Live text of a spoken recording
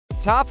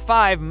Top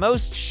 5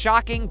 most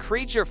shocking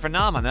creature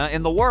phenomena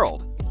in the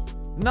world.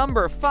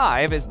 Number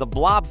 5 is the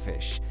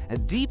blobfish, a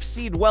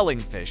deep-sea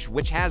dwelling fish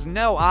which has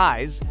no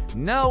eyes,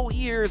 no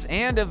ears,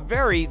 and a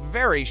very,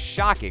 very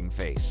shocking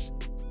face.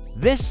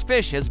 This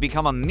fish has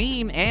become a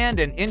meme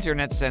and an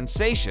internet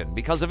sensation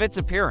because of its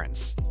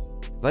appearance.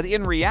 But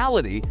in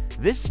reality,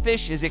 this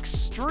fish is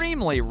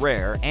extremely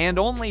rare and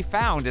only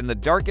found in the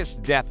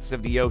darkest depths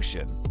of the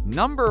ocean.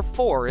 Number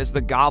 4 is the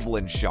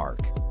goblin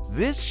shark.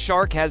 This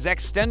shark has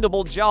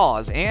extendable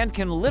jaws and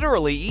can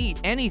literally eat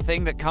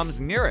anything that comes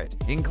near it,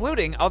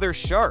 including other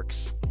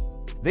sharks.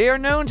 They are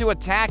known to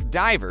attack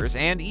divers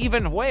and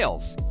even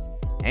whales.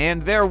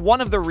 And they're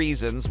one of the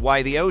reasons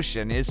why the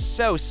ocean is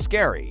so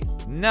scary.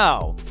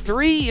 No.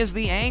 3 is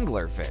the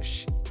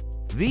anglerfish.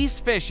 These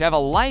fish have a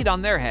light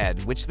on their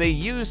head which they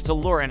use to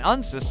lure an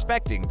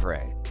unsuspecting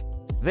prey.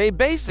 They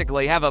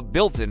basically have a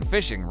built-in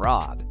fishing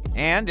rod.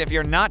 And if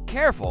you're not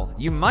careful,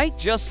 you might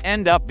just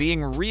end up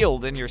being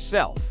reeled in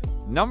yourself.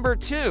 Number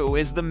 2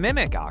 is the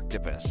mimic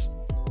octopus.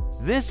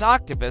 This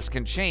octopus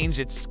can change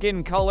its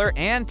skin color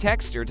and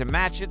texture to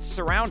match its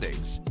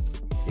surroundings.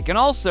 It can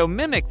also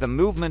mimic the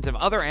movement of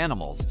other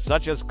animals,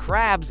 such as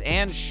crabs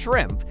and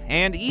shrimp,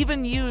 and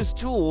even use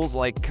tools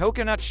like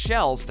coconut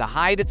shells to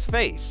hide its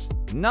face.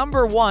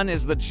 Number 1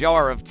 is the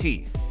jar of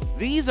teeth.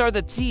 These are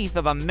the teeth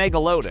of a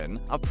megalodon,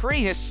 a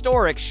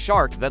prehistoric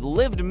shark that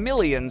lived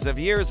millions of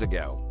years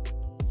ago.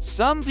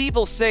 Some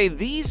people say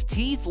these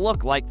teeth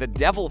look like the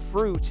devil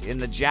fruit in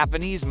the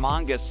Japanese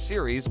manga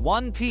series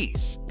One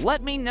Piece.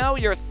 Let me know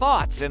your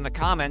thoughts in the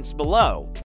comments below.